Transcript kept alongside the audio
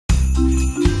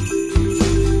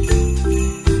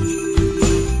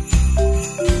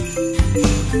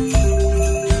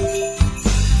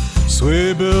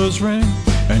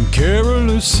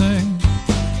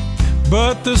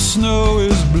but the snow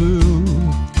is blue.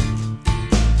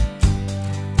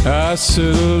 I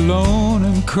sit alone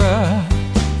and cry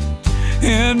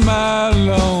in my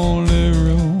lonely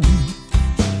room.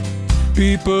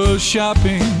 People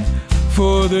shopping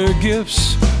for their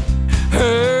gifts,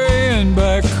 hurrying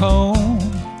back home.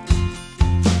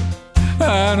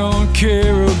 I don't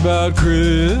care about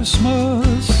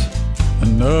Christmas,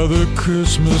 another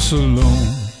Christmas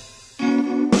alone.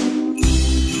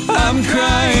 I'm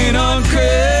crying on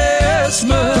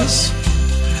Christmas,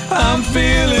 I'm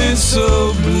feeling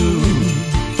so blue.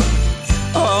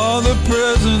 All the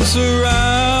presents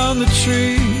around the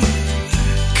tree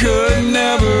could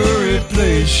never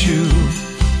replace you.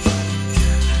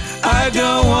 I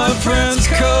don't want friends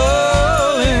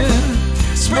calling,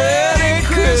 spreading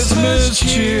Christmas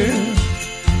cheer.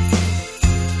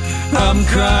 I'm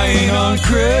crying on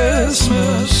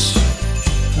Christmas,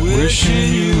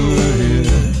 wishing you were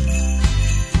here.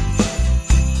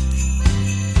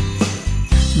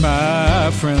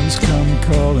 My friends come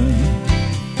calling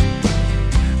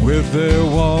with their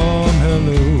warm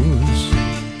hellos.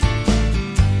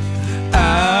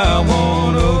 I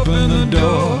won't open the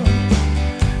door,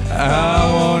 I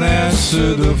won't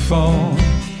answer the phone.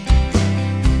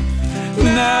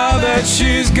 Now that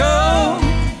she's gone,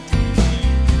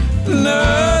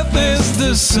 nothing's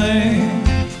the same.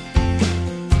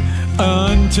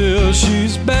 Until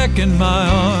she's back in my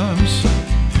arms,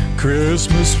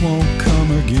 Christmas won't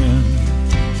come again.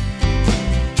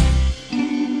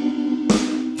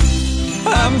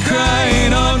 I'm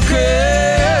crying on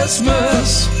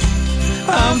Christmas,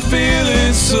 I'm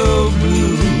feeling so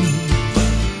blue.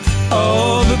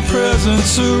 All the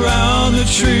presents around the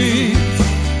tree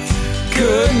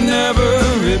could never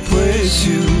replace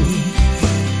you.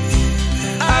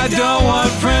 I don't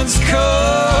want friends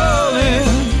calling,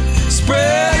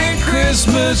 spreading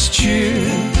Christmas cheer.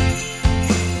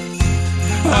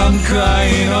 I'm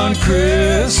crying on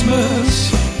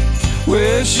Christmas,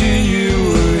 wishing you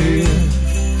were here.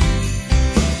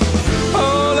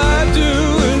 All I do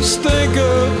is think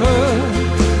of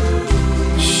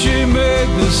her, she made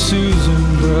the season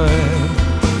bright.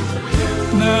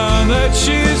 Now that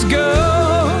she's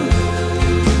gone,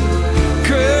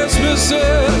 Christmas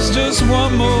is just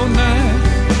one more night.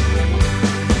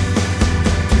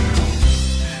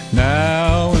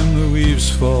 Now when the leaves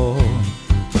fall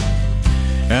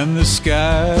and the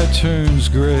sky turns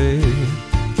gray,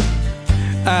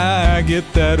 I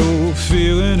get that old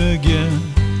feeling again.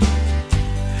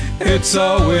 It's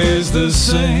always the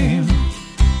same.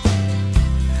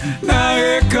 Now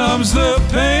here comes the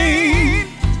pain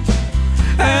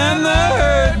and the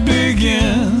hurt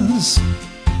begins.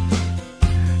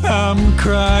 I'm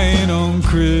crying on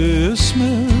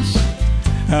Christmas,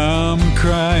 I'm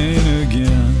crying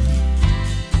again.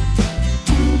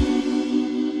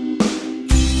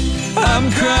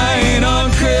 I'm crying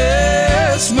on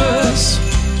Christmas,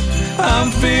 I'm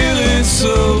feeling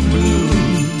so blue.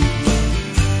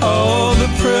 All the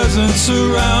presents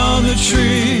around the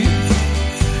tree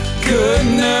could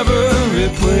never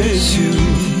replace you.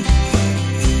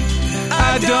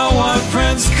 I don't want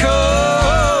friends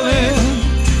calling,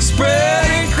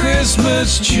 spreading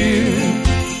Christmas cheer.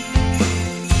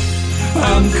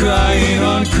 I'm crying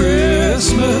on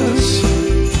Christmas,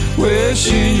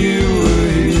 wishing you were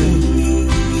here.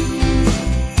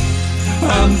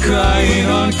 I'm crying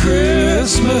on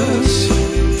Christmas,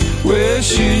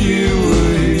 wishing you were here.